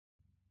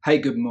Hey,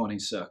 good morning,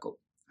 Circle.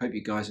 Hope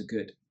you guys are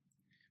good.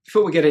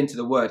 Before we get into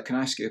the word, can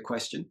I ask you a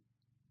question?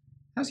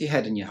 How's your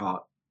head and your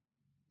heart?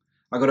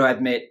 I got to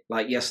admit,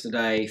 like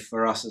yesterday,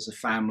 for us as a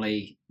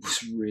family,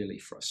 was really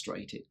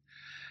frustrated.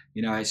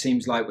 It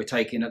seems like we're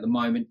taking at the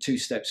moment 2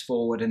 steps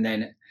forward, and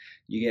then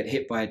you get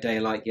hit by a day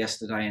like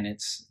yesterday, and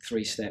it's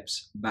 3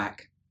 steps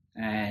back.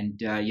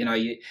 And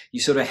you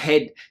sort of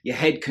your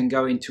head can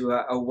go into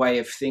a way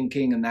of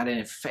thinking, and that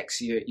affects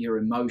your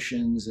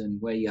emotions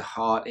and where your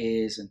heart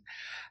is,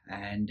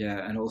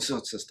 and all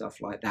sorts of stuff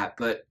like that.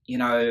 But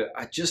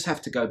I just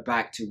have to go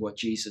back to what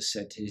Jesus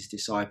said to his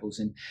disciples,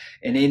 and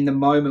in the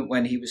moment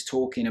when he was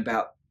talking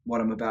about what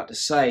I'm about to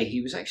say,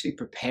 he was actually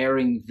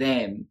preparing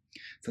them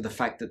for the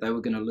fact that they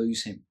were going to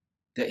lose him,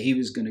 that he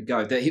was going to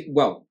go,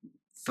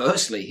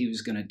 firstly he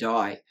was going to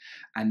die,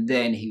 and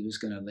then he was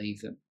going to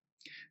leave them.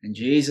 And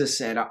Jesus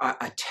said,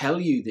 I tell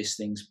you these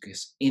things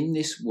because in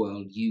this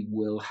world you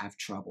will have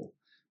trouble,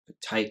 but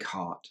take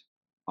heart,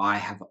 I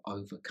have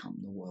overcome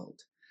the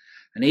world.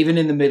 And even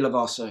in the middle of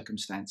our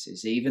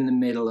circumstances, even in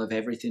the middle of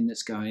everything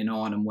that's going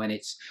on, and when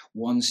it's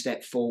 1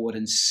 step forward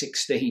and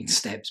 16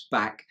 steps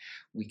back,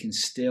 we can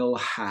still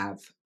have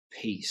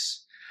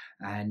peace.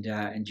 And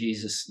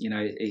Jesus,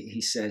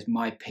 he says,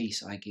 my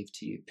peace I give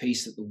to you,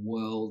 peace that the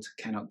world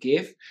cannot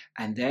give,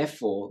 and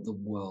therefore the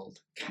world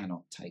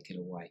cannot take it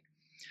away.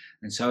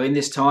 And so in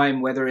this time,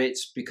 whether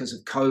it's because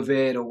of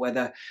COVID or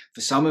whether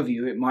for some of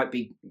you, it might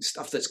be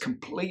stuff that's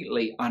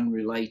completely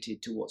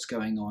unrelated to what's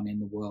going on in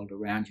the world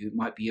around you. It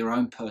might be your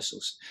own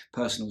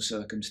personal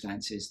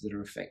circumstances that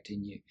are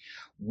affecting you.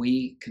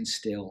 We can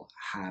still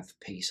have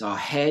peace. Our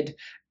head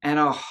and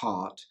our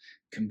heart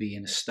can be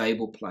in a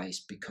stable place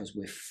because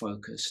we're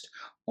focused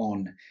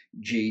on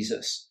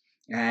Jesus.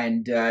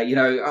 And,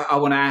 I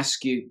want to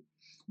ask you,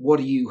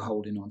 what are you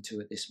holding on to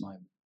at this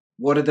moment?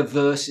 What are the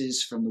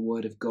verses from the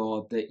Word of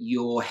God that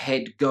your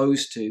head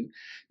goes to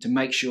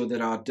make sure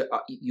that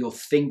your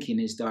thinking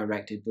is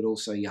directed, but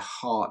also your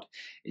heart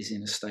is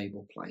in a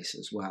stable place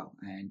as well?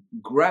 And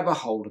grab a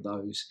hold of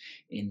those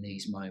in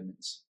these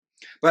moments.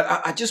 But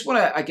I just want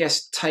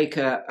to, take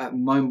a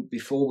moment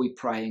before we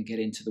pray and get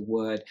into the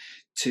Word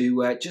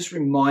to just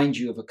remind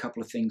you of a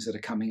couple of things that are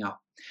coming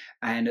up.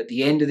 And at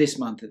the end of this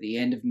month, at the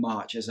end of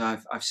March, as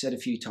I've said a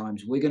few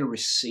times, we're going to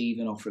receive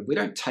an offering. We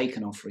don't take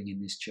an offering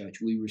in this church.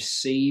 We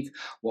receive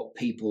what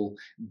people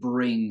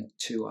bring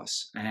to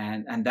us.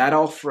 And that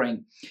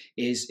offering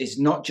is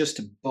not just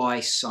to buy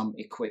some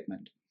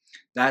equipment.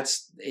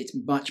 It's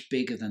much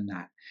bigger than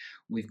that.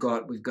 We've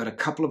got a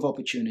couple of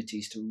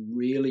opportunities to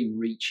really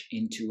reach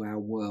into our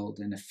world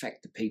and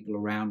affect the people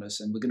around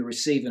us. And we're going to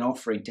receive an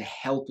offering to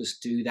help us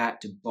do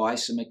that, to buy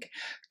some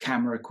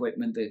camera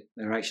equipment that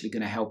are actually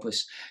going to help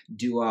us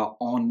do our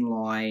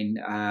online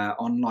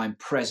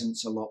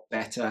presence a lot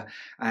better.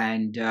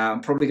 And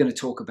I'm probably going to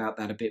talk about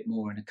that a bit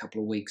more in a couple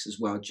of weeks as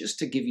well, just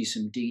to give you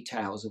some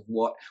details of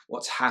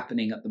what's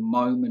happening at the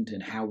moment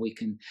and how we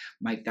can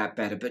make that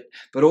better.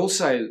 But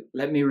also,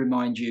 let me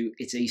remind you,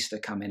 it's Easter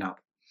coming up.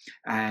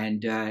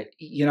 And,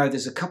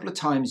 there's a couple of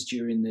times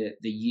during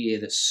the year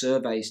that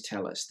surveys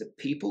tell us that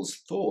people's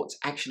thoughts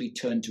actually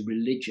turn to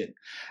religion.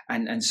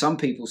 And some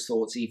people's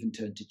thoughts even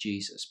turn to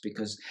Jesus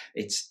because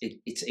it's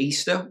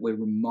Easter. We're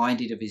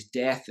reminded of his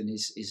death and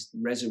his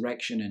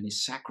resurrection and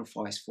his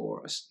sacrifice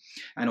for us.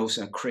 And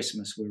also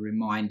Christmas, we're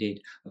reminded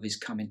of his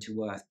coming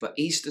to earth. But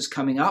Easter's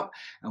coming up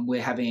and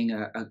we're having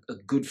a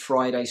Good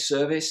Friday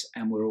service,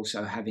 and we're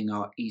also having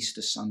our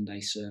Easter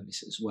Sunday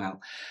service as well.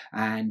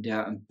 And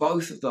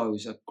both of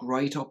those are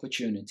great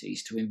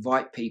opportunities to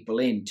invite people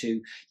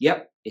into,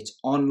 it's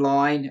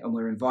online, and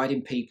we're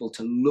inviting people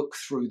to look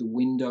through the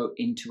window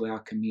into our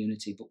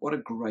community. But what a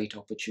great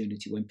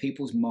opportunity when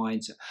people's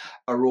minds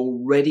are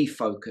already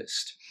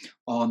focused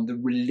on the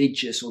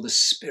religious or the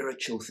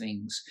spiritual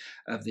things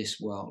of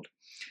this world.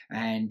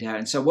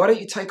 And so why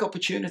don't you take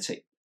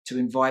opportunity to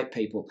invite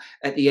people?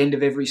 At the end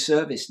of every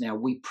service now,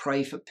 we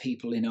pray for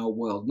people in our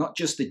world, not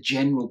just the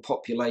general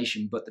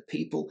population, but the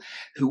people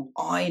who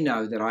I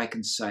know that I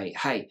can say,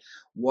 hey,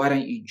 why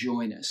don't you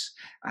join us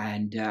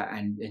and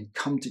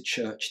come to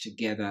church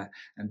together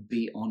and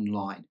be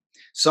online?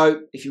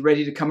 So if you're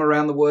ready to come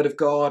around the Word of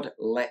God,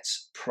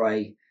 let's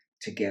pray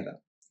together.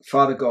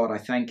 Father God, I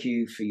thank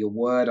you for your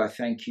word. I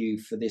thank you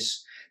for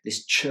this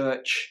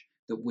church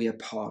that we are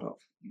part of.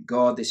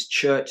 God, this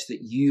church that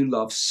you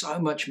love so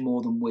much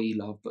more than we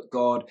love. But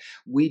God,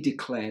 we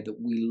declare that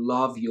we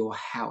love your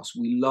house.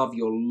 We love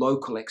your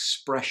local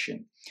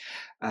expression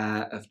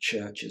of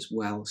church as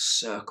well,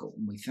 Circle.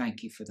 And we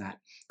thank you for that.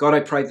 God, I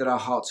pray that our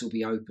hearts will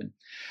be open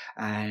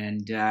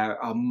and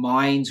our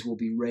minds will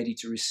be ready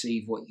to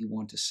receive what you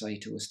want to say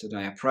to us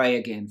today. I pray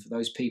again for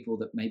those people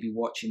that may be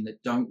watching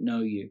that don't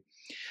know you.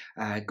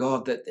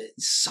 God, that in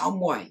some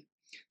way,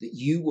 that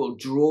you will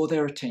draw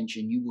their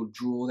attention, you will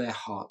draw their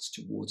hearts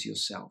towards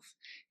yourself.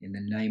 In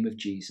the name of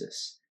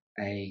Jesus,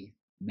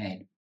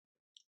 amen.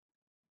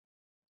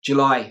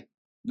 July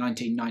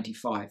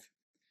 1995,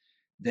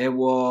 there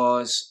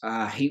was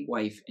a heat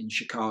wave in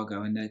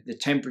Chicago, and the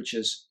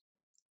temperatures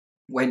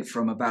went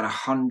from about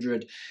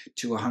 100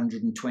 to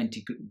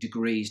 120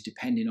 degrees,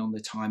 depending on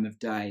the time of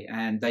day.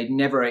 And they'd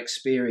never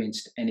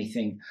experienced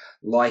anything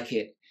like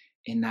it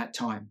in that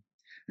time.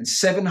 And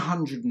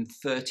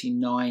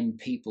 739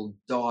 people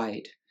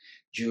died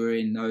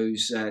during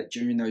those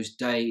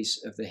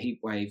days of the heat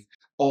wave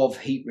of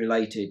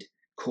heat-related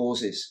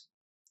causes.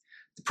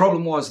 The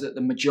problem was that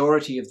the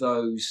majority of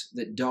those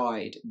that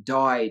died,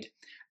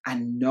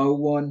 and no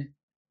one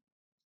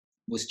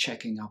was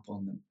checking up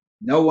on them.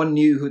 No one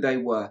knew who they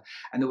were.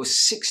 And there were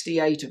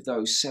 68 of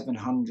those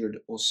 700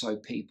 or so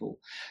people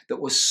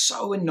that were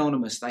so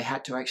anonymous they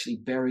had to actually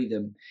bury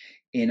them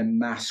in a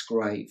mass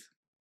grave.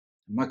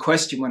 My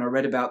question when I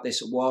read about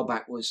this a while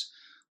back was,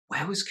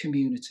 where was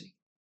community?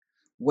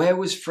 Where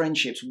was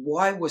friendships?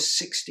 Why were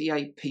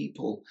 68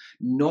 people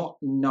not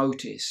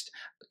noticed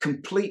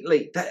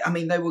completely?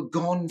 They were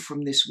gone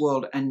from this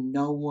world and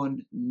no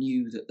one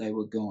knew that they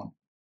were gone.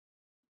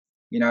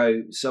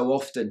 So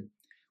often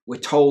we're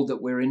told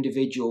that we're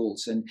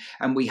individuals and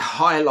we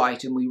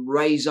highlight and we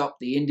raise up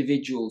the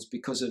individuals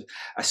because of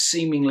a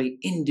seemingly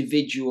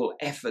individual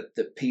effort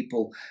that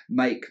people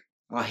make.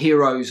 Our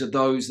heroes are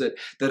those that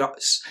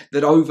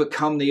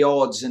overcome the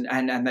odds and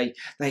they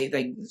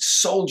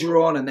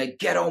soldier on and they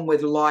get on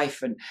with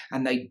life and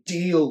they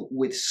deal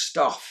with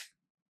stuff.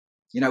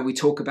 We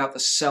talk about the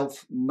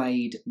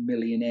self-made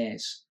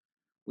millionaires.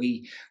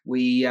 We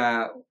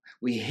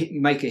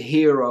make a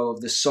hero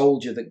of the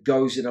soldier that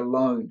goes it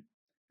alone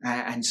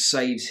and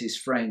saves his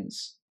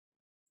friends.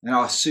 And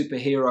our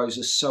superheroes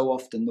are so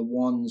often the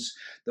ones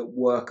that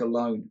work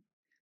alone.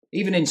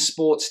 Even in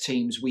sports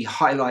teams, we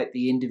highlight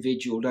the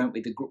individual, don't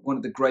we? One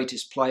of the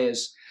greatest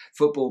players,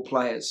 football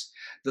players,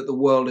 that the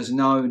world has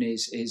known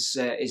is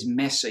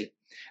Messi.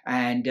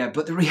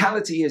 But the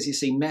reality is, you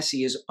see,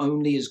 Messi is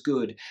only as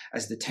good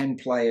as the 10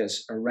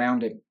 players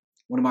around him.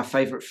 One of my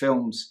favourite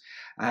films.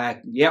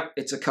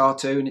 It's a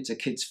cartoon, it's a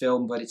kid's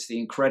film, but it's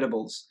The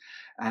Incredibles.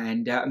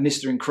 And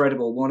Mr.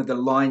 Incredible, one of the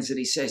lines that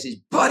he says is,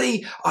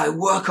 "Buddy, I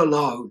work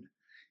alone."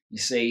 You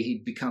see,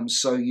 he'd become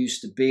so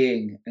used to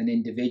being an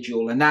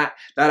individual. And that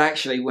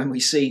actually, when we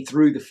see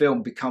through the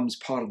film, becomes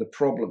part of the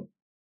problem.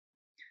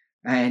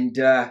 And,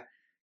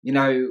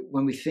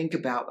 when we think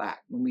about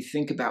that, when we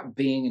think about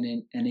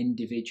being an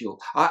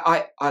individual,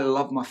 I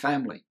love my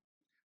family.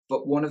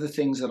 But one of the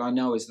things that I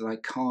know is that I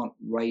can't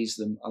raise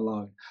them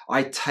alone.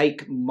 I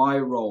take my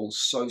role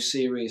so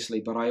seriously,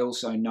 but I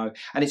also know,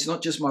 and it's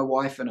not just my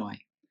wife and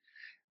I,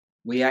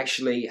 we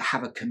actually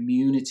have a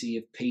community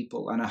of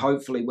people. And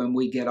hopefully when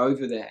we get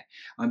over there,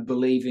 I'm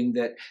believing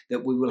that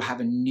we will have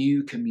a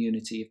new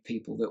community of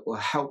people that will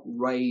help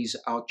raise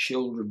our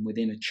children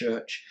within a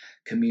church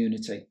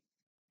community.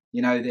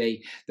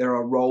 There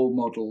are role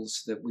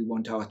models that we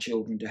want our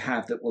children to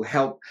have that will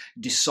help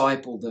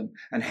disciple them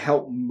and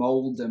help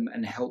mold them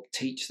and help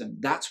teach them.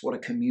 That's what a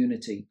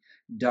community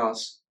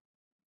does.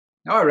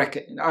 Now, I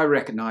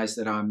recognize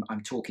that I'm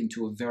talking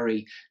to a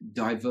very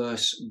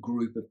diverse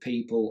group of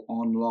people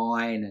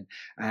online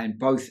and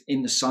both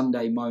in the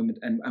Sunday moment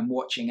and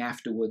watching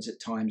afterwards at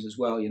times as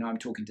well. I'm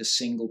talking to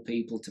single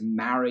people, to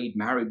married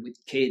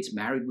with kids,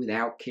 married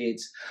without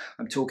kids.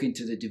 I'm talking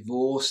to the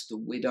divorced, the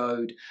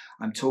widowed.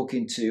 I'm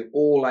talking to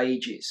all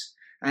ages.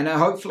 And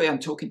hopefully I'm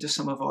talking to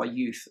some of our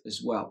youth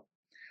as well.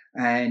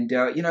 And,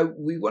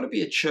 we want to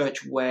be a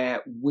church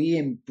where we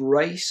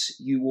embrace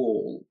you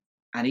all,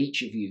 and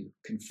each of you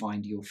can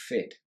find your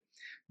fit.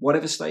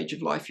 Whatever stage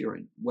of life you're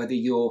in, whether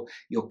you're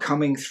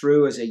coming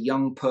through as a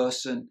young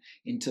person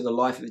into the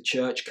life of the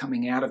church,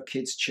 coming out of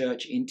kids'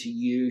 church into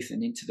youth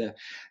and into the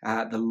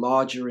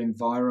larger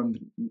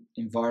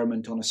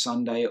environment on a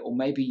Sunday, or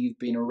maybe you've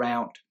been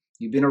around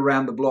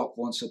the block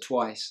once or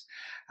twice,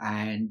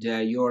 and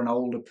you're an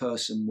older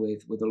person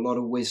with a lot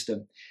of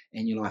wisdom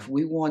in your life.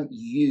 We want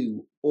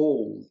you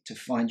all to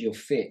find your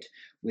fit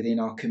within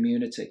our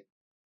community.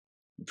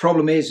 The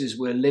problem is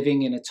we're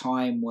living in a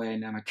time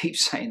when, and I keep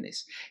saying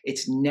this,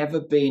 it's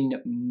never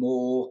been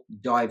more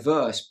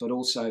diverse, but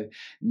also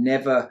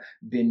never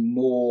been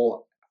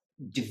more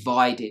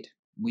divided.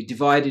 We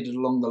divided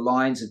along the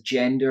lines of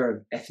gender,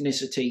 of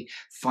ethnicity,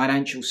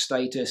 financial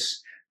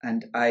status,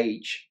 and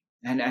age.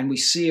 And we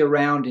see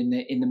around in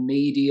the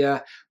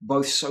media,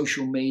 both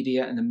social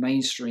media and the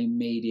mainstream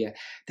media,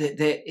 that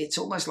it's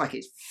almost like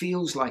it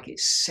feels like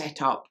it's set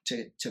up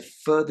to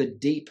further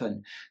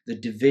deepen the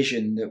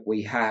division that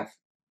we have.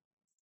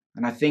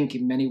 And I think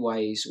in many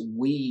ways,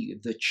 we,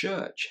 the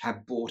church,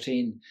 have bought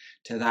in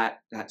to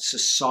that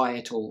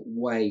societal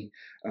way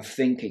of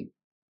thinking.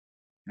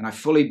 And I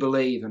fully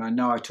believe, and I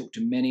know I talk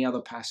to many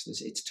other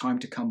pastors, it's time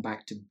to come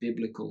back to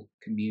biblical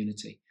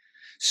community.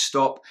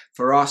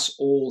 For us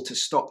all to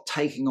stop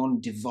taking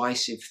on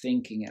divisive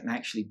thinking and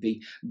actually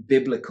be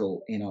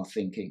biblical in our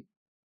thinking.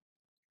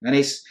 And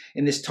it's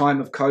in this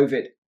time of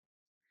COVID,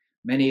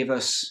 many of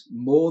us,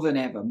 more than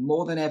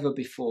ever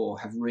before,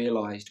 have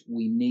realized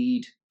we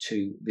need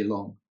to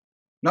belong.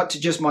 Not to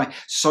just my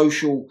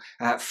social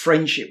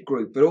friendship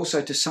group, but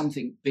also to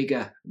something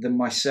bigger than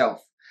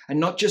myself. And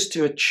not just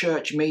to a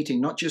church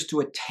meeting, not just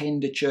to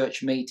attend a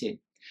church meeting,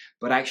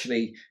 but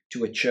actually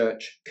to a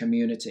church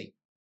community.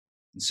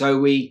 And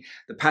so the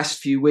past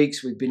few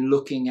weeks, we've been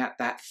looking at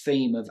that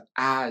theme of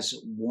as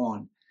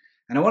one.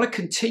 And I want to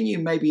continue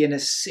maybe in a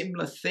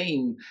similar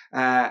theme.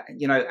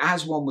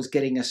 As one was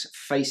getting us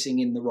facing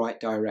in the right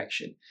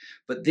direction.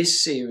 But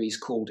this series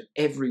called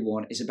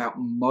Everyone is about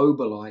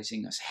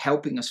mobilizing us,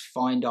 helping us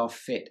find our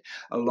fit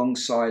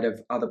alongside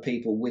of other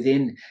people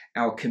within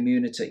our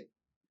community.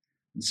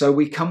 And so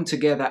we come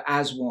together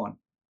as one.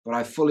 But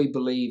I fully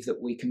believe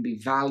that we can be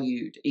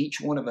valued.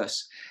 Each one of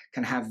us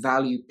can have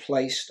value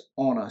placed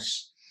on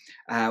us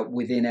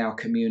within our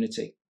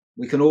community.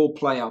 We can all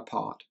play our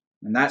part.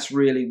 And that's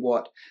really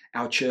what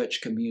our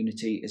church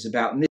community is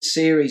about. And this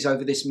series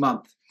over this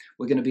month,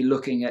 we're going to be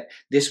looking at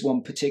this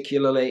one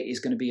particularly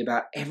is going to be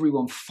about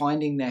everyone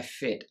finding their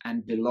fit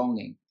and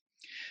belonging.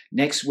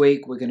 Next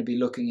week, we're going to be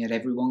looking at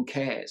everyone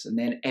cares, and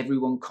then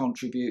everyone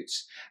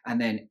contributes,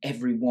 and then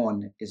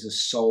everyone is a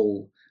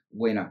soul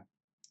winner.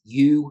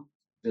 You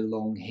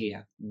belong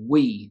here.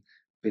 We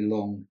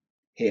belong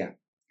here.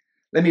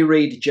 Let me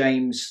read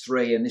James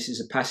 3, and this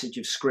is a passage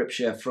of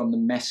scripture from the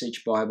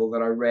Message Bible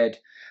that I read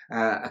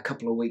a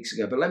couple of weeks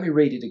ago. But let me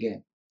read it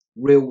again.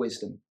 Real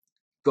wisdom,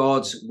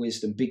 God's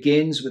wisdom,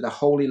 begins with a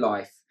holy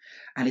life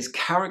and is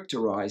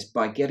characterized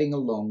by getting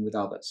along with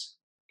others.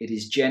 It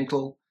is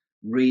gentle,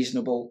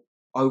 reasonable,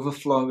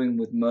 overflowing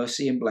with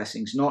mercy and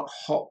blessings, not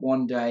hot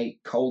one day,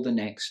 cold the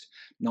next,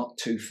 not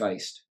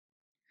two-faced.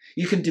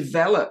 You can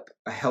develop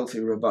a healthy,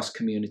 robust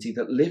community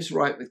that lives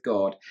right with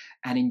God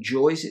and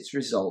enjoys its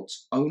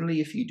results only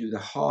if you do the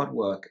hard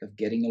work of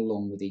getting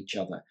along with each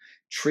other,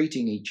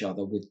 treating each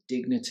other with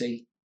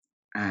dignity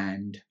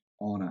and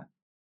honor.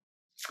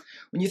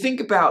 When you think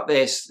about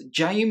this,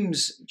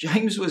 James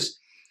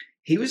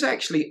was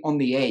actually on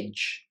the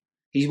edge.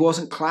 He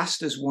wasn't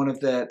classed as one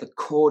of the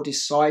core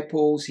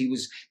disciples. He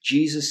was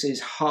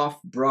Jesus's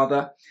half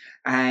brother,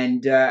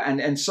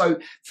 and so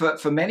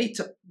for many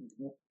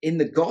in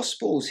the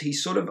Gospels,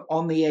 he's sort of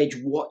on the edge,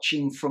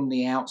 watching from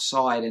the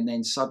outside, and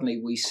then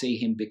suddenly we see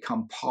him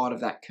become part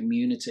of that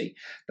community,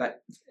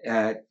 that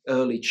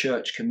early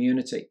church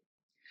community.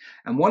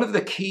 And one of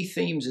the key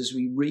themes as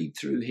we read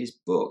through his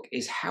book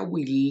is how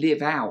we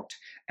live out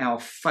our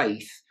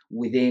faith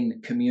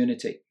within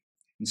community.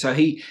 And so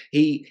he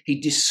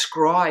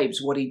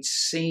describes what he'd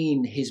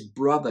seen his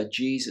brother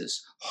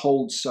Jesus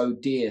hold so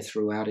dear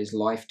throughout his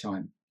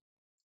lifetime.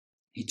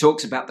 He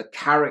talks about the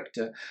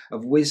character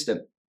of wisdom.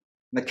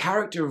 And the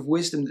character of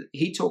wisdom that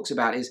he talks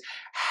about is,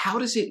 how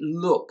does it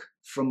look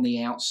from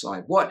the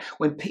outside?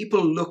 When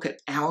people look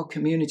at our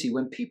community,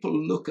 when people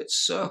look at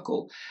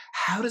Circle,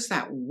 how does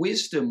that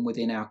wisdom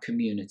within our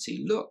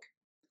community look?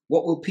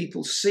 What will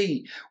people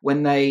see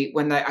when they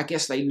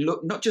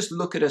look, not just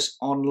look at us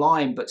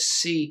online, but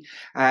see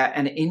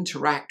and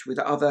interact with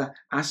other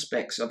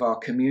aspects of our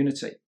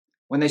community?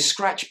 When they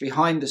scratch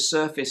behind the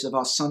surface of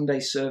our Sunday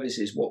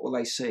services, what will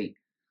they see?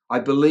 I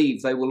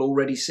believe they will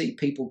already see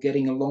people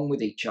getting along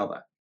with each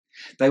other.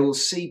 They will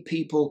see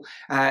people,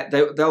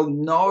 they'll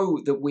know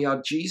that we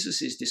are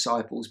Jesus's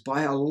disciples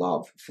by our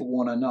love for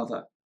one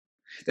another.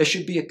 There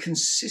should be a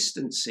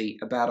consistency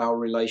about our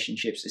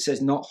relationships. It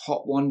says not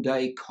hot one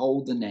day,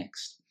 cold the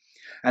next.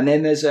 And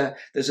then there's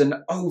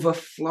an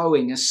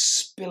overflowing, a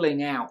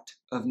spilling out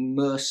of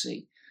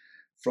mercy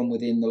from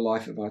within the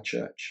life of our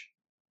church.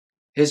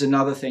 Here's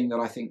another thing that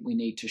I think we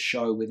need to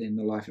show within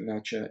the life of our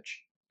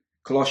church.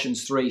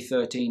 Colossians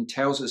 3:13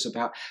 tells us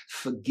about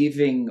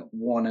forgiving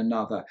one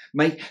another,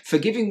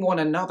 forgiving one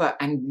another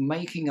and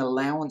making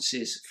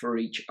allowances for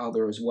each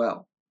other as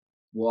well.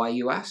 Why,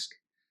 you ask?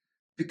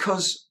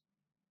 Because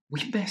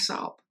we mess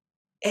up.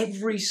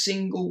 Every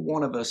single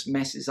one of us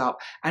messes up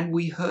and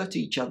we hurt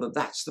each other.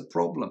 That's the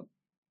problem.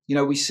 You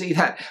know, we see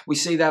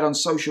that on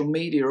social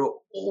media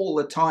all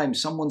the time.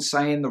 Someone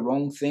saying the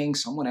wrong thing,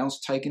 someone else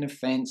taking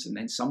offense, and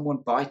then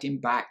someone biting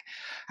back.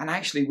 And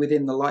actually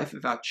within the life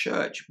of our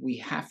church, we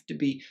have to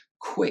be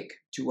quick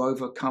to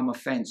overcome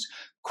offense,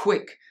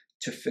 quick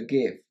to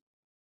forgive.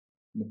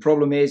 And the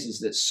problem is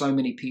that so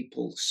many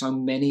people, so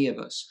many of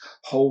us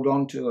hold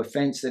on to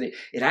offense that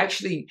it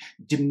actually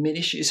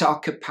diminishes our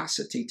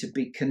capacity to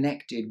be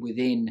connected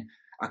within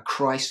a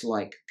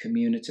Christ-like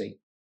community.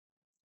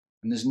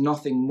 And there's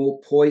nothing more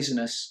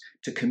poisonous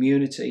to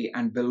community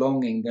and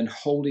belonging than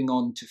holding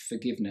on to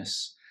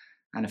forgiveness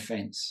and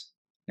offense.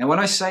 Now, when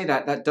I say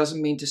that, that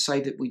doesn't mean to say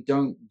that we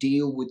don't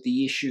deal with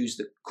the issues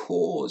that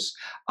cause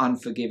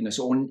unforgiveness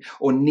or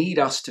need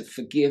us to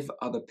forgive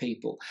other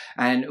people.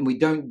 And we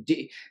do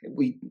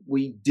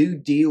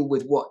deal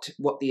with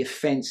what the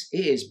offense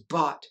is,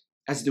 but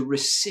as the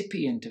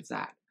recipient of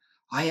that,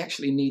 I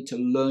actually need to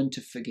learn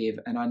to forgive,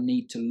 and I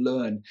need to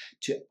learn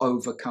to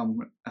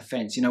overcome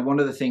offense. You know, one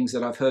of the things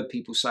that I've heard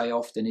people say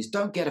often is,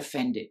 don't get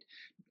offended.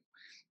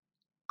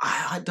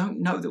 I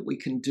don't know that we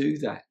can do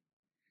that.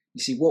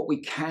 You see, what we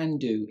can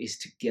do is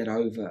to get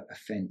over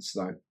offense,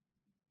 though,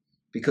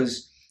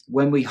 because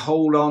when we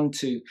hold on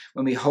to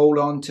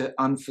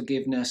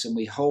unforgiveness and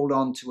we hold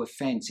on to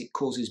offense, it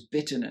causes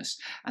bitterness,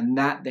 and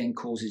that then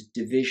causes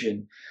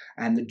division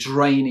and the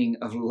draining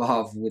of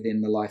love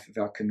within the life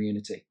of our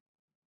community.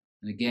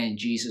 And again,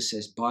 Jesus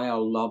says, by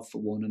our love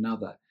for one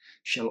another,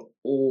 shall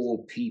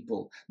all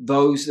people,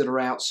 those that are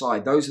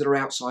outside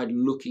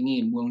looking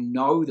in, will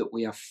know that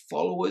we are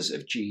followers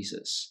of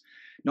Jesus,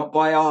 not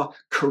by our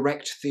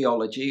correct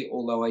theology,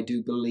 although I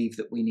do believe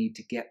that we need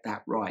to get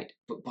that right,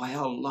 but by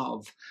our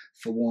love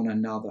for one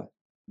another.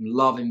 And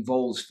love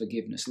involves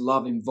forgiveness.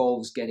 Love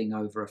involves getting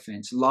over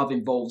offense. Love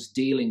involves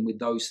dealing with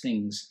those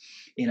things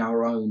in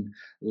our own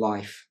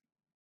life.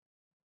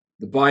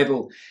 The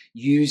Bible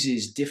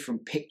uses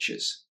different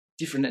pictures,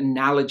 different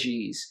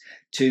analogies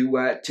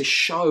to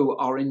show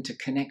our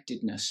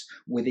interconnectedness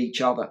with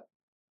each other.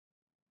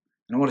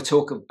 And I want to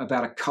talk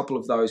about a couple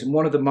of those. And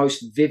one of the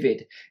most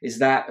vivid is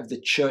that of the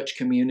church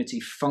community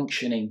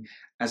functioning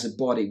as a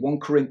body. 1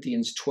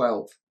 Corinthians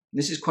 12.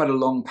 This is quite a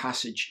long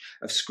passage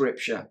of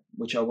scripture,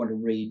 which I want to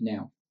read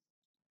now.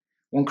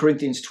 1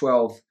 Corinthians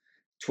 12,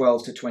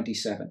 12 to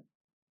 27.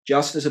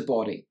 Just as a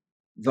body,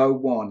 though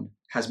one,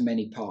 has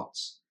many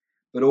parts,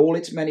 but all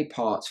its many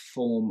parts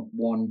form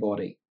one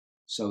body.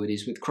 So it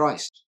is with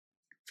Christ.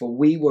 For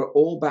we were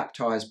all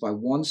baptized by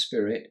one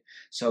Spirit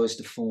so as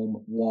to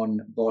form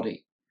one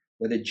body,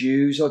 whether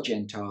Jews or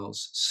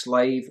Gentiles,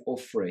 slave or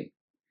free.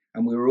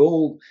 And we were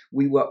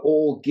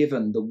all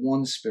given the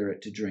one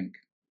Spirit to drink.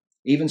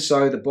 Even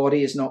so, the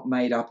body is not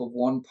made up of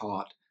one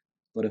part,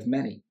 but of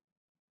many.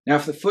 Now,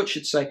 if the foot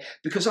should say,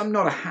 because I'm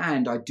not a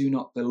hand, I do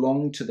not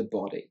belong to the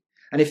body.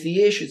 And if the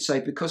ear should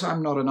say, because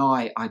I'm not an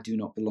eye, I do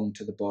not belong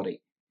to the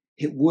body.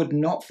 It would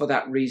not for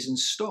that reason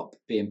stop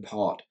being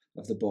part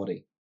of the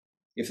body.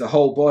 If the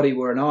whole body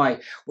were an eye,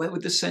 where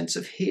would the sense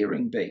of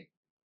hearing be?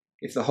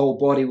 If the whole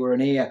body were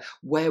an ear,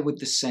 where would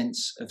the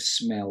sense of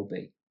smell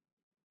be?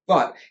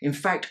 But, in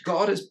fact,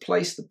 God has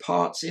placed the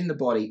parts in the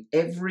body,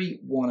 every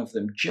one of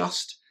them,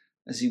 just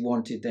as he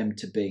wanted them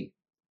to be.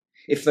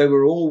 If they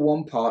were all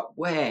one part,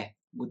 where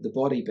would the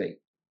body be?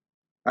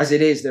 As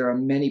it is, there are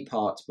many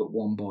parts, but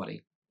one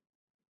body.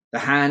 The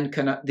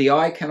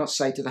eye cannot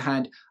say to the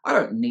hand, I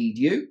don't need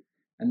you.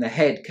 And the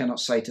head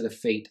cannot say to the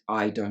feet,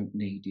 I don't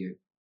need you.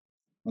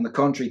 On the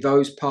contrary,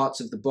 those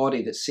parts of the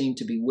body that seem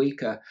to be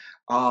weaker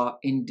are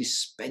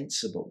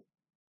indispensable.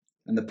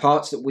 And the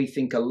parts that we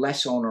think are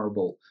less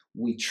honourable,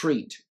 we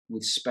treat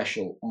with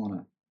special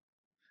honour.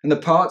 And the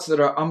parts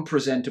that are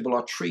unpresentable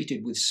are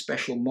treated with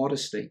special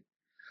modesty,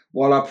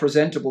 while our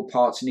presentable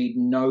parts need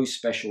no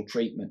special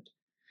treatment.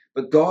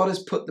 But God has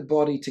put the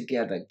body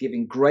together,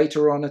 giving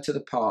greater honour to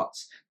the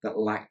parts that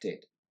lacked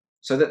it,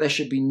 so that there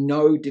should be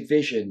no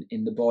division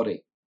in the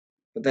body,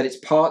 but that its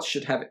parts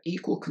should have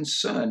equal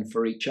concern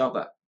for each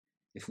other.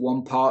 If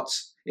one part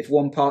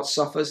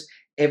suffers,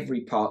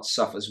 every part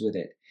suffers with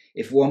it.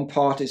 If one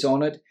part is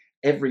honoured,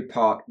 every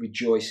part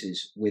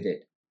rejoices with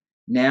it.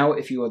 Now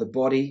you are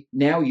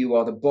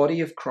the body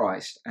of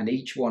Christ, and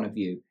each one of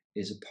you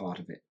is a part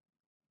of it.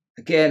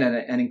 Again,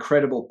 an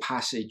incredible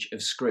passage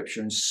of scripture,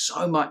 and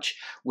so much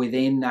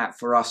within that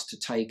for us to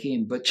take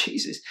in. But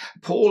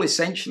Paul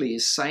essentially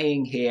is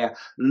saying here,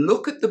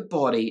 look at the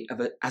body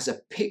as a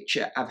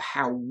picture of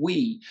how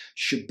we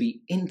should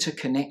be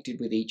interconnected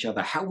with each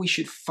other, how we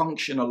should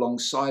function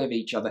alongside of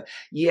each other.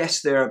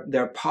 Yes, there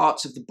are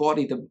parts of the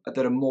body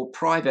that are more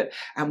private,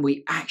 and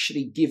we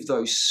actually give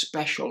those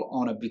special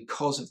honor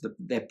because of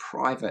they're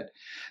private.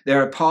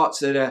 There are parts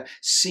that are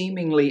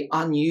seemingly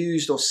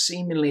unused or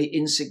seemingly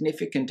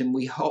insignificant, and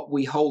we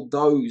hold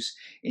those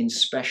in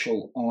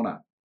special honor.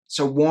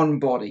 So one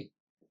body,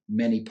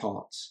 many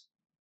parts.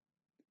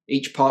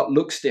 Each part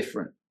looks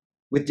different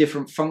with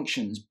different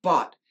functions,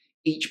 but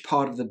each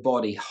part of the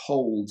body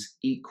holds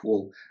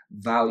equal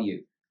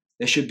value.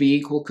 There should be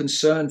equal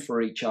concern for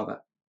each other.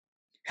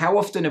 How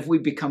often have we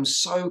become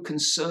so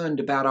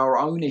concerned about our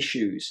own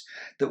issues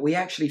that we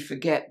actually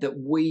forget that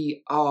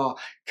we are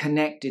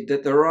connected,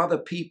 that there are other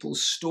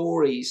people's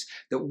stories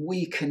that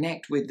we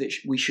connect with that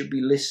we should be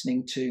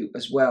listening to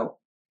as well?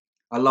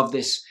 I love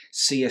this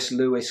C.S.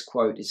 Lewis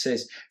quote. It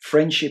says,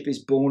 friendship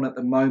is born at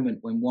the moment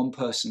when one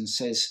person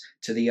says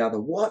to the other,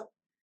 what?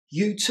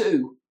 You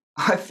too?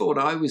 I thought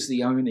I was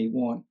the only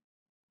one.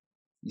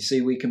 You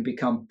see, we can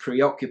become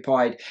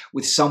preoccupied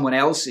with someone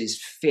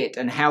else's fit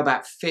and how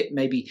that fit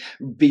maybe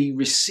be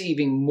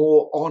receiving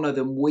more honor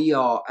than we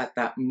are at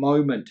that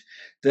moment,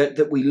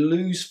 that we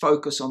lose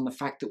focus on the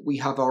fact that we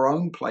have our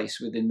own place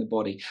within the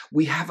body.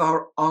 We have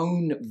our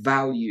own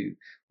value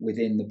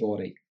within the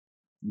body.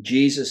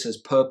 Jesus has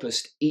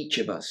purposed each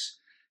of us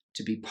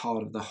to be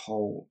part of the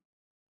whole.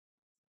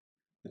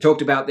 I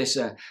talked about this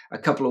a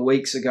couple of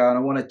weeks ago, and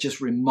I want to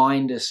just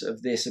remind us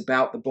of this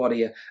about the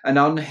body. An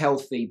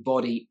unhealthy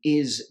body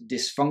is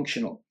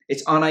dysfunctional.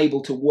 It's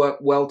unable to work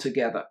well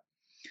together.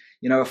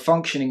 You know, a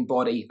functioning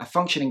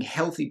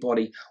healthy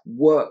body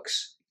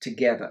works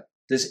together.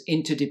 There's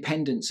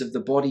interdependence of the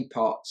body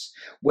parts.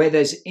 Where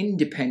there's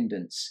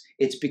independence,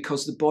 it's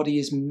because the body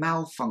is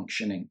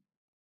malfunctioning.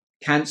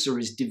 Cancer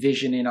is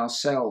division in our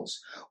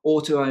cells.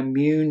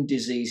 Autoimmune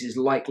diseases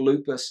like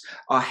lupus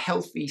are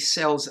healthy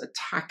cells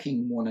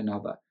attacking one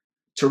another.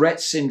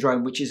 Tourette's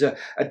syndrome, which is a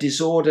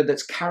disorder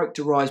that's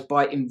characterized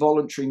by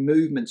involuntary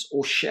movements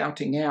or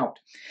shouting out.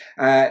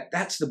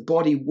 That's the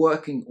body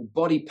working, or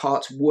body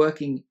parts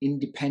working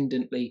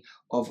independently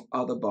of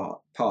other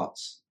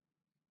parts.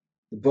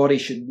 The body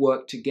should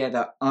work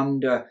together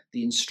under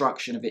the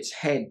instruction of its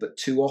head, but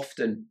too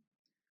often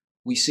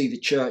we see the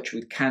church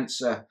with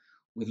cancer,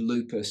 with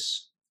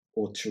lupus,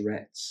 or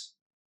Tourette's.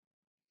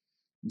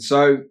 And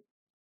so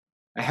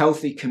a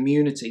healthy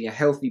community, a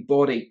healthy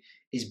body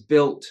is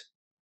built.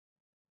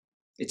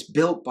 It's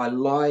built by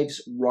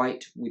lives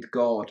right with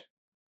God.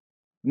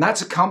 And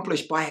that's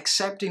accomplished by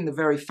accepting the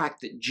very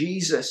fact that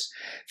Jesus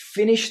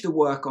finished the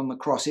work on the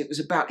cross. It was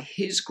about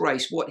his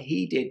grace, what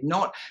he did,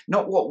 not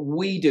what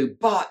we do.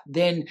 But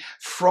then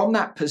from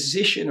that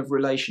position of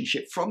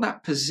relationship, from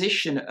that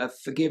position of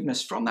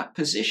forgiveness, from that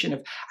position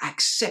of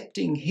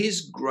accepting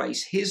his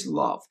grace, his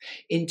love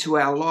into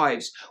our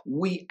lives,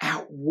 we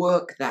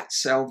outwork that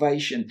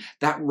salvation,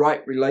 that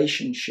right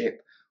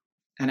relationship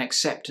and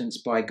acceptance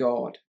by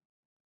God.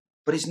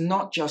 But it's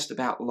not just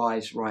about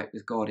lives right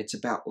with God. It's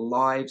about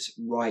lives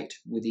right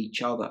with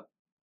each other.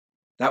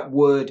 That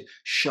word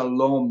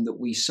shalom that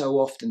we so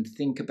often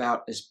think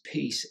about as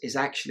peace is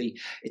actually,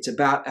 it's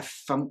about a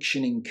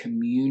functioning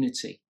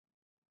community.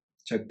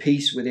 So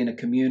peace within a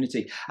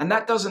community. And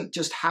that doesn't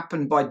just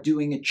happen by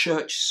doing a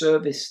church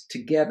service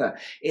together.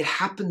 It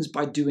happens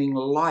by doing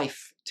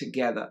life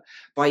together,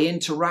 by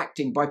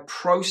interacting, by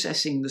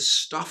processing the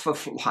stuff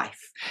of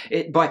life,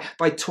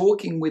 by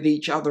talking with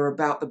each other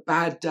about the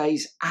bad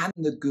days and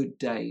the good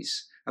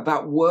days,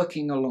 about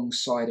working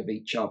alongside of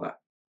each other,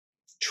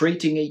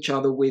 treating each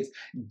other with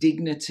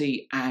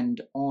dignity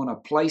and honor,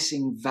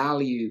 placing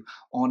value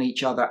on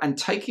each other and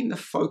taking the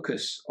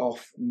focus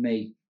off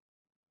me.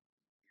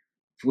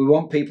 If we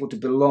want people to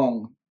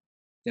belong,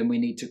 then we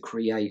need to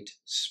create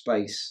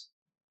space.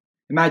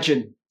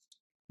 Imagine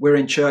we're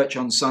in church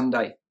on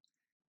Sunday.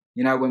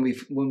 You know, when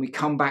we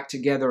come back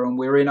together and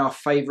we're in our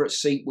favorite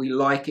seat, we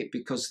like it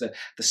because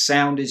the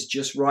sound is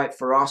just right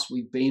for us.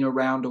 We've been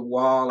around a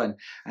while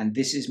and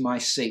this is my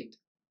seat.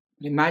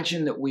 But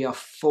imagine that we are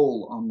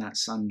full on that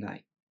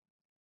Sunday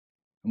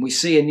and we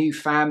see a new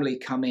family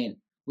come in.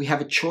 We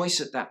have a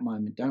choice at that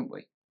moment, don't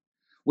we?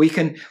 We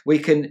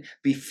can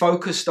be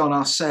focused on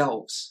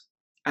ourselves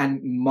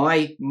and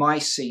my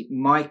seat,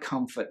 my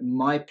comfort,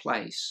 my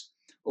place.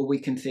 Or we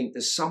can think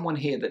there's someone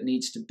here that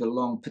needs to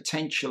belong,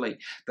 potentially,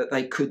 that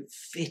they could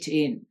fit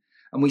in.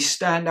 And we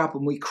stand up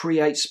and we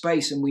create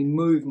space and we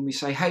move and we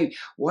say, hey,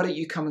 why don't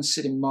you come and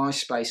sit in my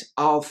space?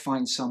 I'll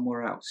find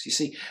somewhere else. You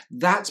see,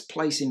 that's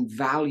placing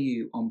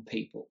value on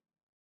people.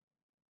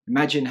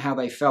 Imagine how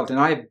they felt. And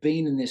I have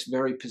been in this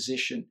very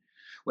position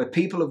where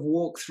people have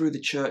walked through the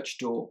church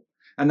door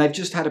and they've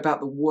just had about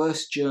the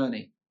worst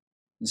journey.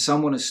 And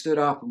someone has stood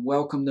up and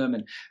welcomed them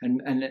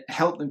and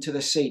helped them to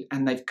their seat.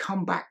 And they've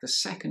come back the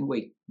second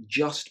week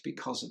just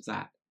because of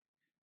that.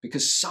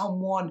 Because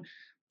someone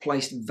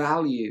placed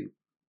value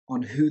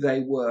on who they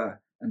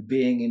were and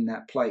being in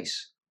that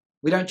place.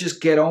 We don't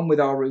just get on with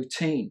our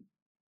routine.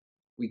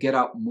 We get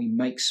up and we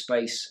make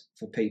space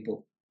for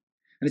people.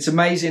 And it's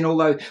amazing,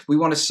 although we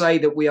want to say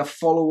that we are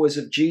followers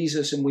of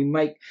Jesus and we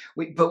make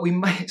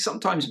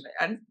sometimes,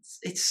 and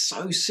it's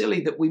so silly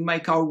that we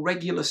make our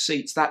regular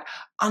seats that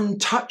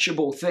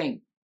untouchable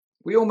thing.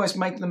 We almost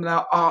make them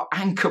our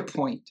anchor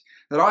point,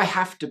 that I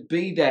have to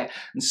be there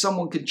and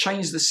someone can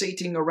change the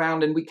seating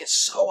around and we get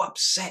so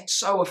upset,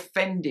 so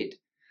offended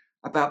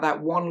about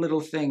that one little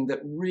thing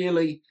that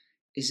really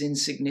is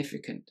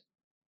insignificant.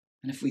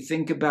 And if we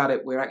think about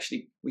it,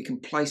 we can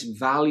place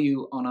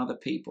value on other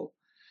people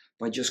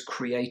by just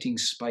creating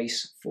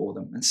space for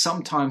them. And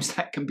sometimes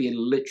that can be a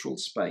literal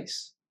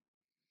space.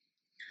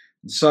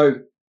 And so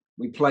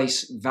we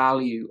place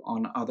value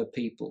on other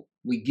people.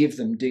 We give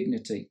them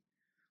dignity.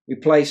 We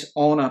place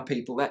honor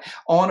people. That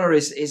honor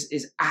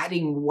is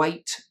adding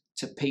weight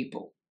to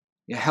people.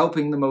 You're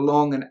helping them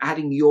along and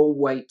adding your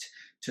weight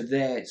to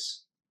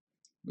theirs.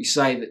 We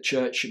say that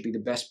church should be the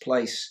best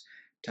place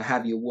to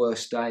have your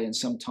worst day. And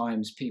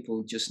sometimes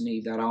people just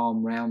need that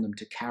arm around them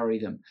to carry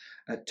them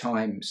at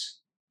times.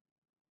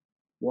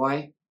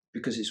 Why?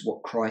 Because it's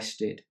what Christ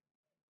did.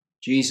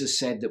 Jesus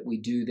said that we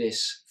do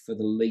this for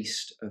the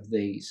least of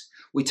these.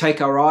 We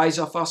take our eyes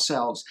off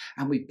ourselves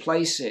and we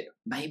place it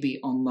maybe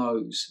on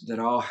those that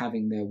are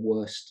having their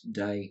worst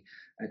day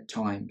at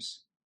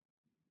times.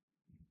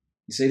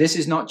 You see, this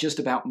is not just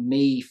about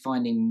me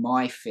finding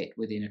my fit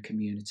within a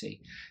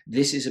community.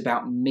 This is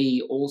about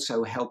me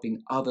also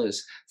helping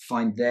others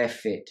find their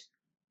fit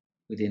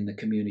within the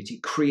community,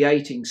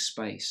 creating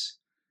space.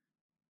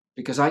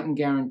 Because I can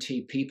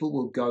guarantee people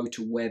will go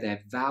to where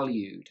they're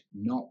valued,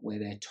 not where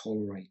they're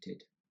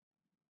tolerated.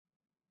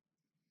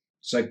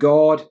 So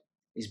God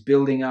is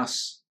building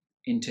us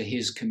into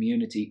his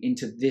community,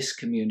 into this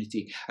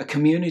community, a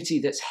community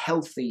that's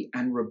healthy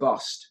and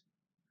robust.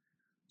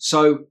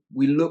 So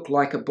we look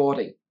like a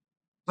body.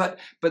 But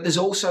there's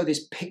also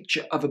this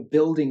picture of a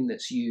building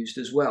that's used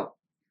as well.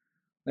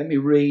 Let me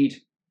read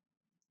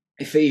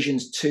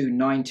Ephesians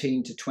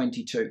 2:19 to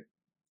 22.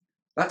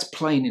 That's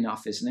plain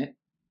enough, isn't it?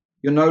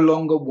 You're no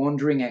longer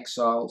wandering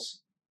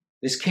exiles.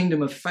 This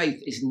kingdom of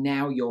faith is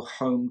now your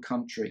home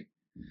country.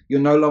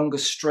 You're no longer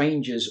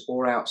strangers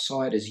or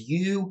outsiders.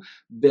 You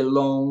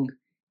belong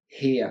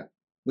here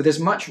with as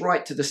much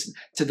right to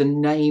the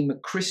name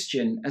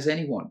Christian as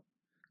anyone.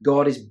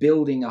 God is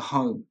building a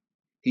home.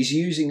 He's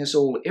using us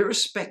all,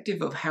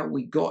 irrespective of how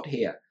we got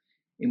here,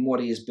 in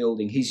what he is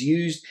building. He's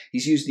used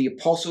the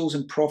apostles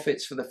and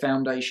prophets for the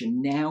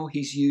foundation. Now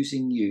he's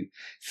using you,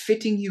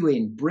 fitting you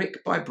in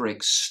brick by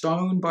brick,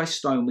 stone by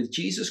stone, with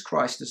Jesus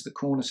Christ as the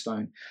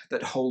cornerstone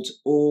that holds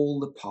all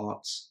the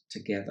parts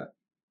together.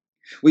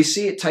 We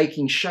see it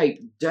taking shape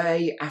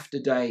day after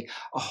day,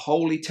 a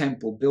holy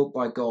temple built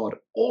by God,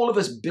 all of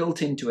us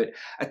built into it,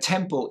 a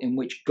temple in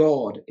which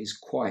God is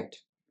quite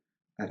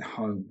at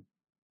home.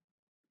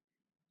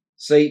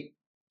 See,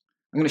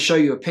 I'm going to show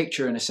you a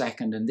picture in a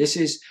second, and this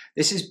is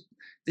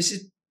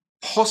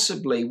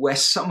possibly where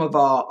some of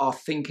our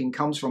thinking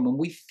comes from. And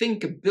we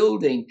think a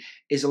building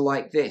is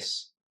like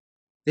this.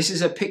 This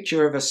is a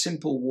picture of a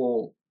simple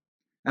wall.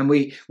 And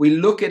we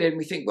look at it and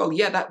we think, well,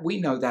 yeah, that we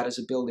know that as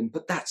a building,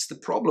 but that's the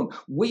problem.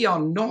 We are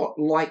not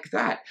like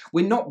that.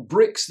 We're not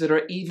bricks that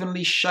are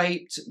evenly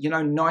shaped,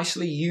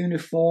 nicely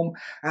uniform,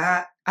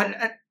 and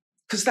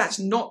because that's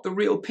not the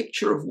real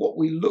picture of what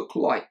we look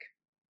like.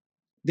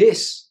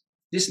 This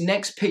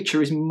next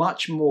picture is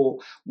much more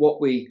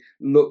what we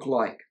look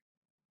like.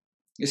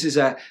 This is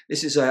a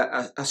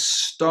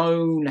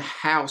stone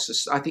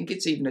house. I think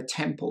it's even a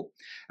temple.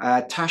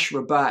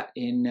 Tashrabat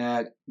in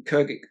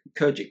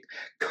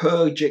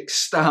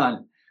Kyrgyzstan.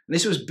 And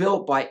this was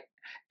built by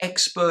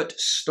expert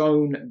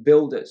stone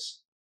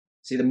builders.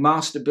 See, the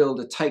master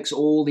builder takes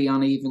all the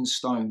uneven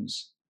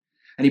stones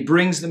and he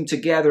brings them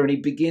together and he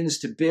begins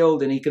to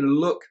build, and he can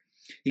look,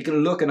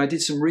 and I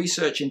did some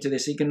research into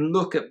this, he can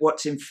look at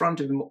what's in front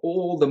of him,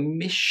 all the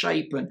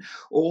misshapen,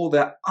 all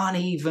the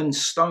uneven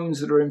stones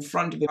that are in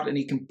front of him, and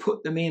he can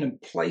put them in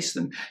and place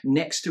them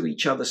next to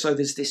each other. So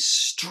there's this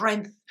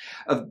strength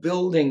of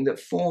building that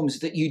forms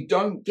that you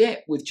don't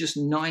get with just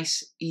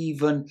nice,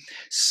 even,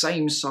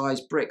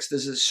 same-size bricks.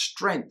 There's a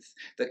strength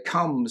that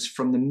comes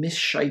from the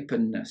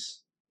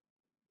misshapenness.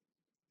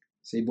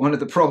 See, one of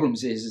the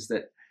problems is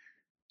that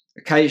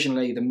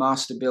occasionally the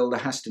master builder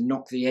has to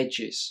knock the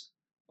edges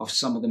of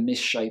some of the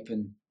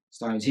misshapen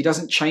stones. He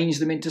doesn't change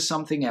them into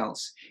something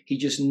else. He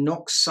just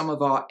knocks some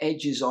of our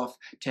edges off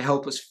to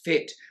help us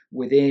fit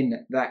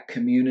within that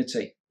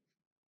community.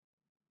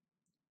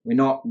 We're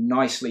not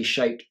nicely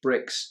shaped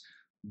bricks,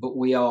 but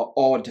we are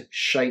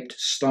odd-shaped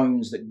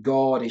stones that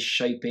God is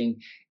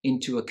shaping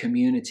into a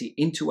community,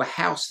 into a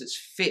house that's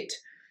fit,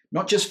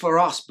 not just for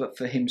us, but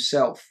for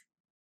himself.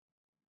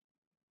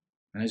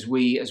 And as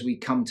we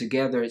come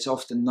together, it's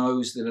often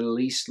those that are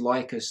least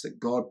like us that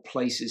God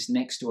places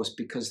next to us,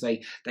 because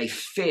they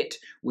fit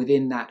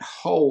within that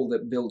whole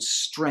that builds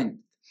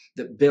strength,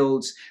 that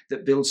builds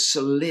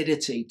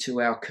solidity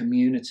to our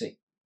community.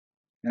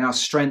 And our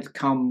strength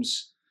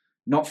comes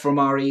not from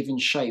our even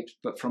shapes,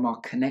 but from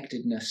our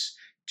connectedness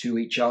to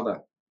each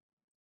other.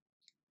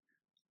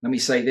 Let me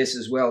say this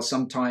as well.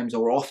 Sometimes,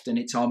 or often,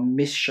 it's our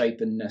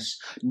misshapenness,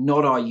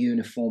 not our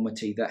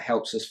uniformity, that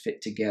helps us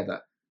fit together.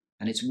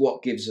 And it's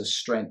what gives us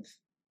strength.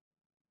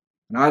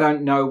 And I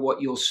don't know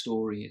what your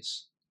story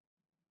is.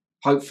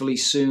 Hopefully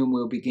soon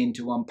we'll begin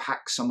to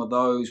unpack some of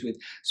those as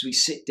we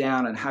sit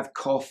down and have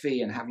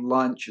coffee and have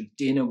lunch or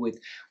dinner with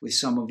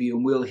some of you,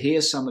 and we'll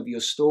hear some of your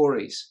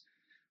stories.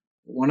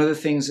 One of the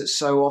things that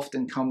so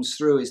often comes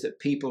through is that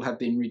people have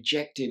been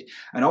rejected,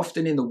 and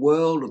often in the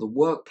world or the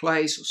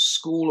workplace or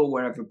school or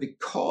wherever,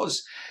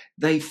 because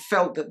they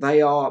felt that they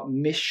are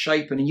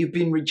misshapen, and you've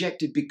been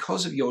rejected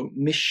because of your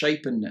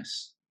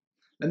misshapenness.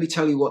 Let me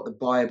tell you what the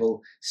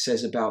Bible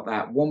says about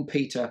that. 1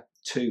 Peter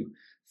 2,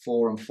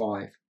 4 and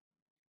 5.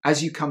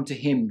 As you come to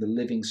him, the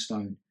living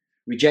stone,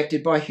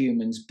 rejected by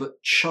humans,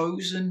 but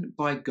chosen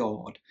by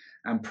God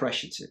and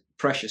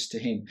precious to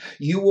him,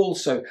 you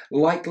also,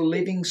 like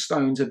living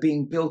stones, are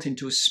being built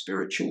into a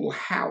spiritual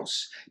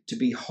house to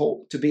be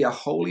a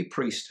holy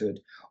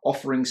priesthood,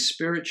 offering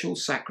spiritual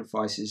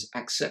sacrifices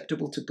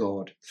acceptable to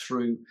God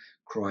through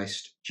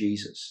Christ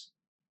Jesus.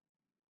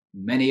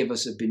 Many of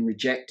us have been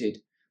rejected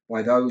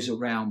by those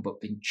around,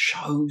 but been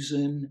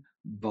chosen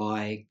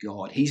by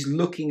God. He's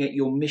looking at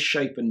your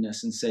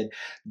misshapenness and said,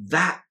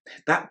 that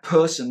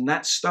person,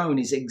 that stone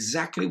is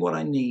exactly what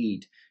I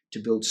need to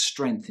build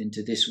strength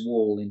into this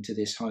wall, into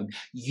this home.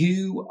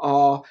 You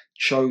are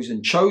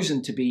chosen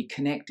to be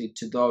connected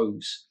to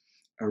those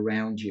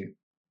around you.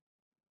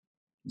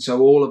 And so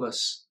all of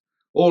us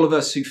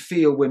who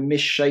feel we're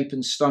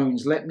misshapen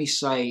stones, let me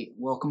say,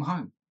 welcome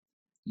home.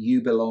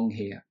 You belong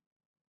here.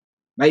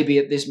 Maybe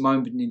at this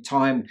moment in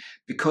time,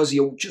 because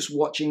you're just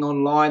watching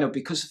online or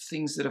because of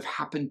things that have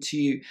happened to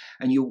you,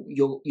 and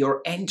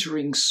you're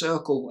entering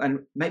circle, and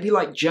maybe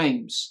like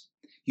James,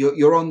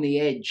 you're on the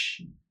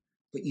edge,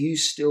 but you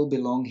still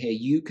belong here.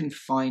 You can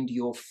find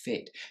your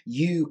fit.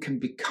 You can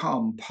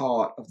become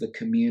part of the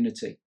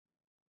community.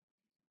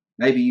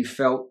 Maybe you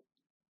felt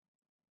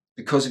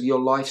because of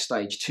your life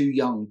stage, too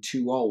young,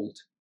 too old,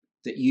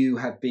 that you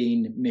have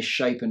been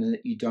misshapen and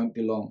that you don't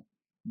belong.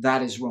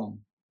 That is wrong.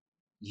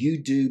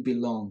 You do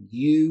belong.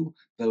 You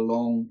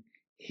belong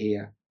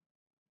here.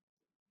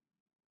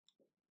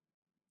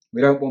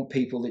 We don't want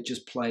people that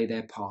just play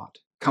their part.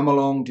 Come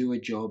along, do a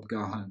job,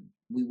 go home.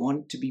 We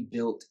want to be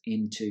built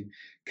into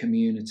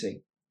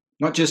community.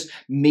 Not just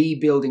me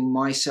building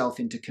myself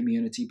into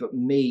community, but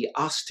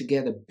us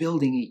together,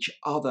 building each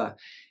other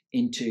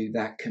into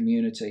that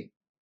community.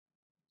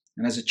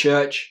 And as a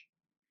church,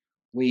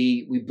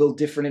 we build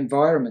different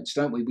environments,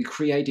 don't we? We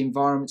create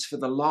environments for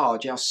the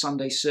large, our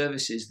Sunday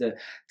services,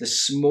 the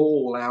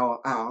small,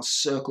 our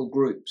circle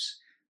groups,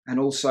 and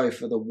also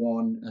for the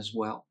one as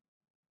well.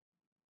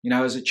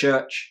 As a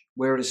church,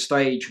 we're at a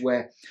stage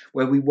where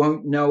we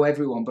won't know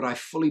everyone, but I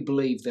fully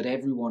believe that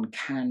everyone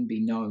can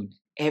be known.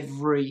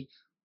 Everyone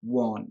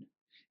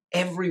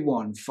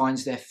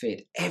finds their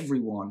fit.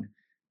 Everyone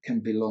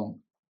can belong.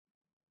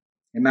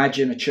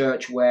 Imagine a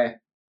church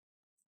where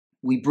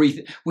we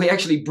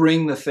actually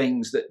bring the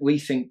things that we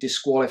think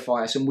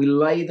disqualify us and we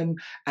lay them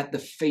at the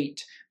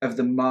feet of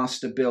the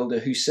master builder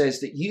who says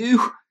that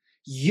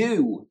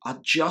you are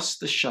just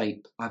the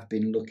shape I've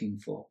been looking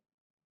for.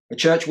 A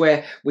church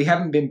where we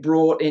haven't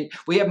bought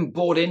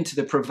into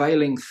the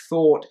prevailing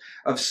thought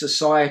of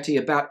society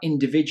about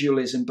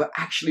individualism, but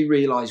actually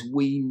realize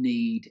we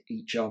need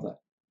each other.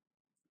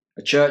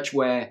 A church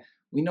where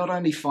we not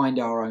only find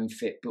our own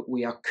fit, but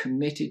we are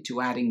committed to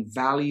adding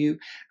value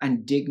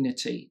and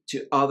dignity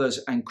to others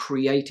and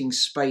creating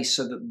space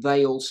so that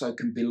they also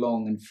can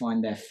belong and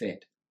find their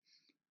fit.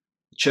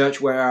 A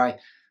church where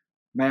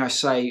may I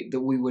say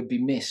that we would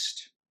be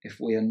missed if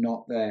we are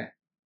not there.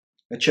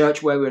 A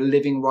church where we're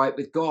living right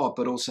with God,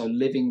 but also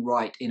living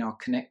right in our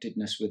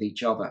connectedness with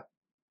each other.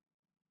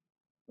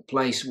 A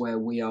place where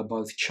we are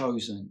both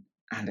chosen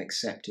and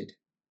accepted.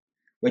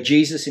 Where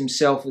Jesus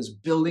himself is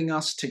building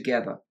us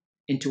together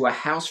into a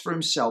house for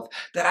himself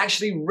that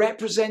actually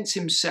represents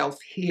himself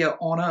here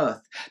on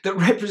earth, that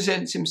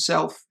represents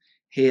himself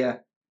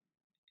here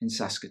in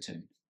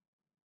Saskatoon.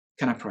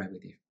 Can I pray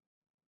with you?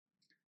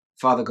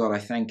 Father God, I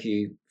thank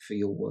you for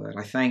your word.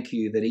 I thank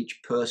you that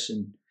each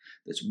person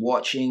that's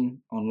watching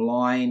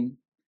online,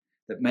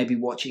 that may be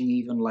watching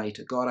even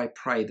later, God, I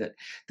pray that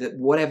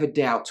whatever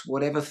doubts,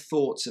 whatever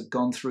thoughts have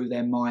gone through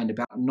their mind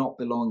about not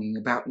belonging,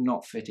 about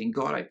not fitting,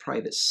 God, I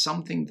pray that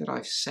something that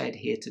I've said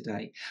here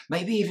today,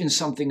 maybe even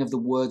something of the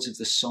words of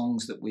the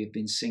songs that we've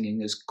been singing,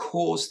 has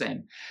caused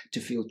them to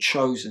feel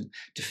chosen,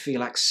 to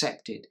feel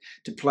accepted,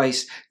 to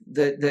place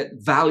that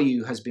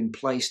value has been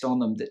placed on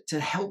them, to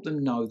help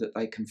them know that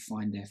they can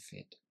find their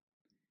fit.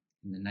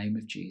 In the name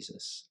of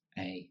Jesus,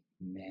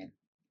 amen.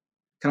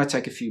 Can I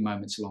take a few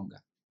moments longer?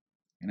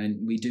 And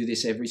then we do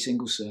this every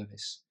single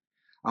service.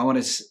 I want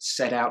to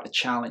set out a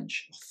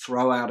challenge,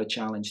 throw out a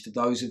challenge to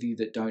those of you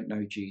that don't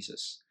know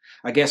Jesus.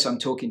 I guess I'm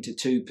talking to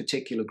two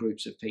particular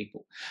groups of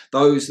people.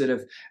 Those that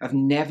have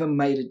never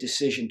made a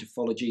decision to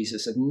follow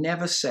Jesus, have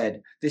never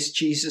said, this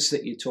Jesus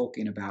that you're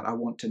talking about, I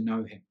want to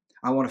know him.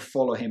 I want to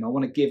follow him. I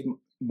want to give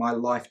my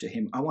life to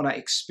him. I want to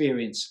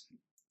experience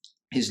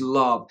his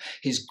love,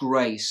 his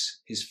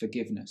grace, his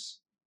forgiveness.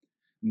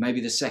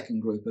 Maybe the second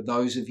group are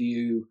those of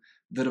you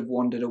that have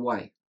wandered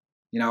away.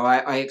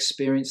 I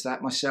experienced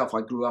that myself.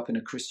 I grew up in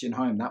a Christian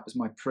home. That was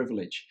my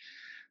privilege.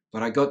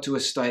 But I got to a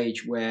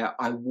stage where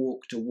I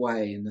walked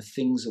away and the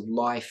things of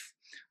life,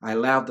 I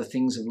allowed the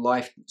things of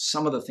life,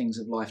 some of the things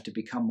of life to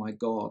become my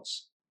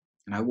gods.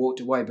 And I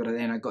walked away, but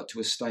then I got to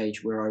a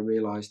stage where I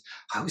realized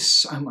I was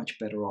so much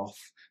better off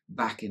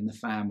back in the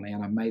family.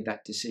 And I made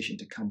that decision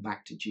to come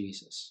back to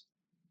Jesus.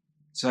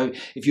 So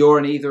if you're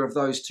in either of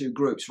those two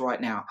groups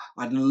right now,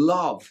 I'd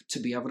love to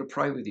be able to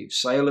pray with you.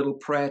 Say a little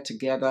prayer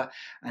together,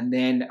 and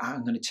then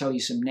I'm going to tell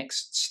you some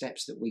next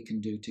steps that we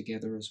can do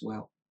together as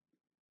well.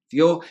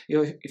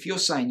 If you're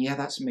saying, yeah,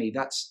 that's me,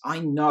 I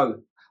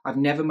know I've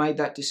never made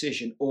that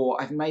decision,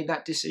 or I've made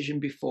that decision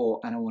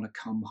before and I want to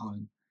come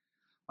home.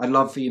 I'd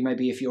love for you,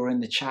 maybe if you're in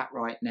the chat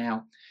right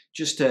now,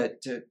 just to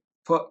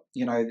put,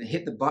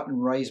 hit the button,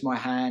 raise my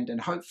hand, and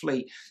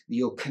hopefully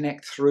you'll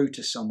connect through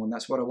to someone.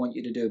 That's what I want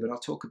you to do, but I'll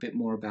talk a bit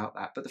more about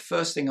that. But the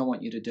first thing I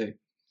want you to do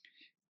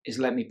is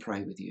let me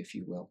pray with you, if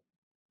you will.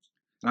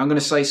 And I'm going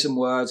to say some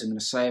words. I'm going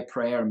to say a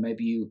prayer, and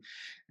maybe you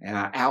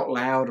out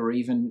loud or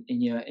even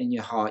in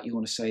your heart, you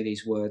want to say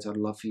these words. I'd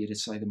love for you to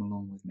say them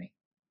along with me.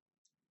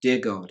 Dear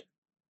God,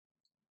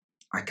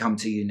 I come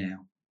to you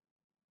now,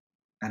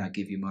 and I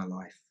give you my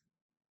life.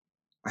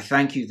 I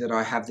thank you that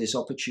I have this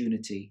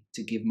opportunity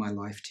to give my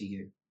life to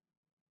you.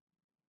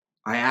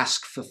 I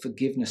ask for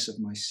forgiveness of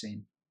my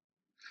sin.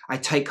 I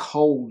take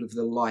hold of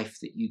the life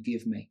that you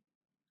give me.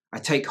 I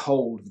take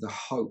hold of the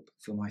hope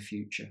for my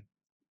future.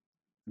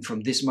 And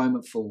from this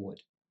moment forward,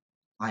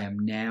 I am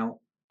now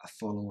a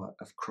follower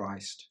of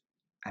Christ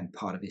and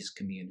part of his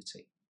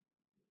community.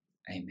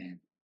 Amen.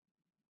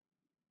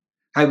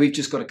 Hey, we've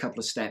just got a couple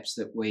of steps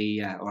that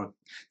or a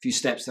few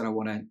steps that I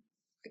want to,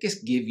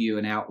 give you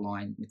an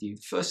outline with you.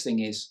 The first thing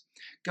is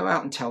go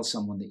out and tell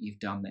someone that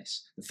you've done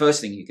this. The first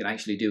thing you can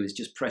actually do is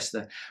just press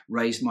the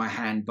raise my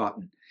hand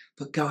button.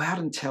 but go out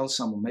and tell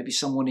someone, maybe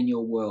someone in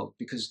your world,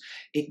 because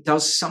it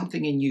does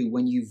something in you.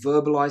 When you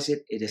verbalize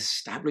it, it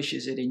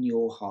establishes it in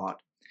your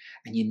heart,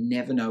 and you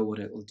never know what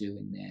it will do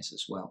in theirs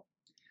as well.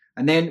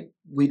 And then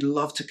we'd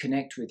love to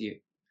connect with you.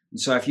 And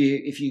so if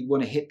you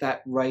want to hit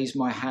that raise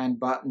my hand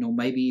button, or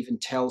maybe even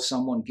tell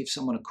someone, give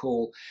someone a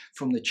call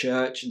from the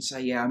church and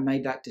say, yeah, I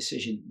made that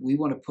decision. We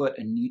want to put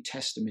a New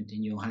Testament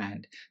in your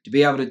hand. To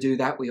be able to do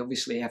that, we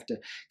obviously have to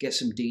get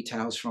some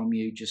details from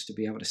you just to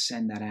be able to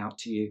send that out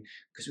to you,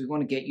 because we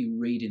want to get you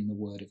reading the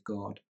Word of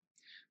God.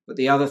 But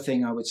the other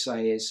thing I would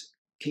say is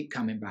keep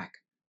coming back.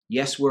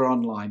 Yes, we're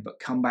online,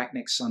 but come back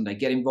next Sunday.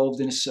 Get involved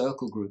in a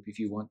circle group if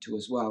you want to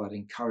as well. I'd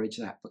encourage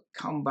that. But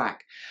come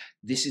back.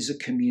 This is a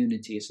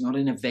community. It's not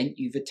an event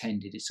you've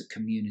attended. It's a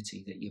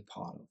community that you're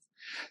part of.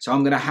 So I'm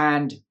going to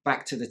hand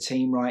back to the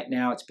team right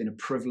now. It's been a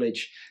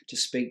privilege to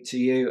speak to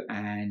you.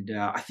 And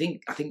I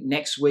think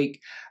next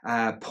week,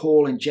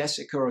 Paul and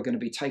Jessica are going to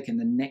be taking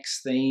the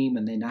next theme.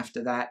 And then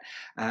after that,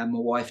 my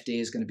wife Dee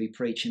is going to be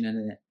preaching.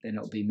 And then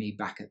it'll be me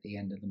back at the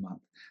end of the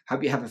month.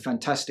 Hope you have a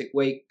fantastic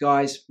week,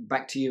 guys.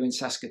 Back to you in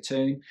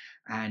Saskatoon,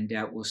 and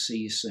we'll see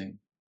you soon.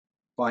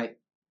 Bye.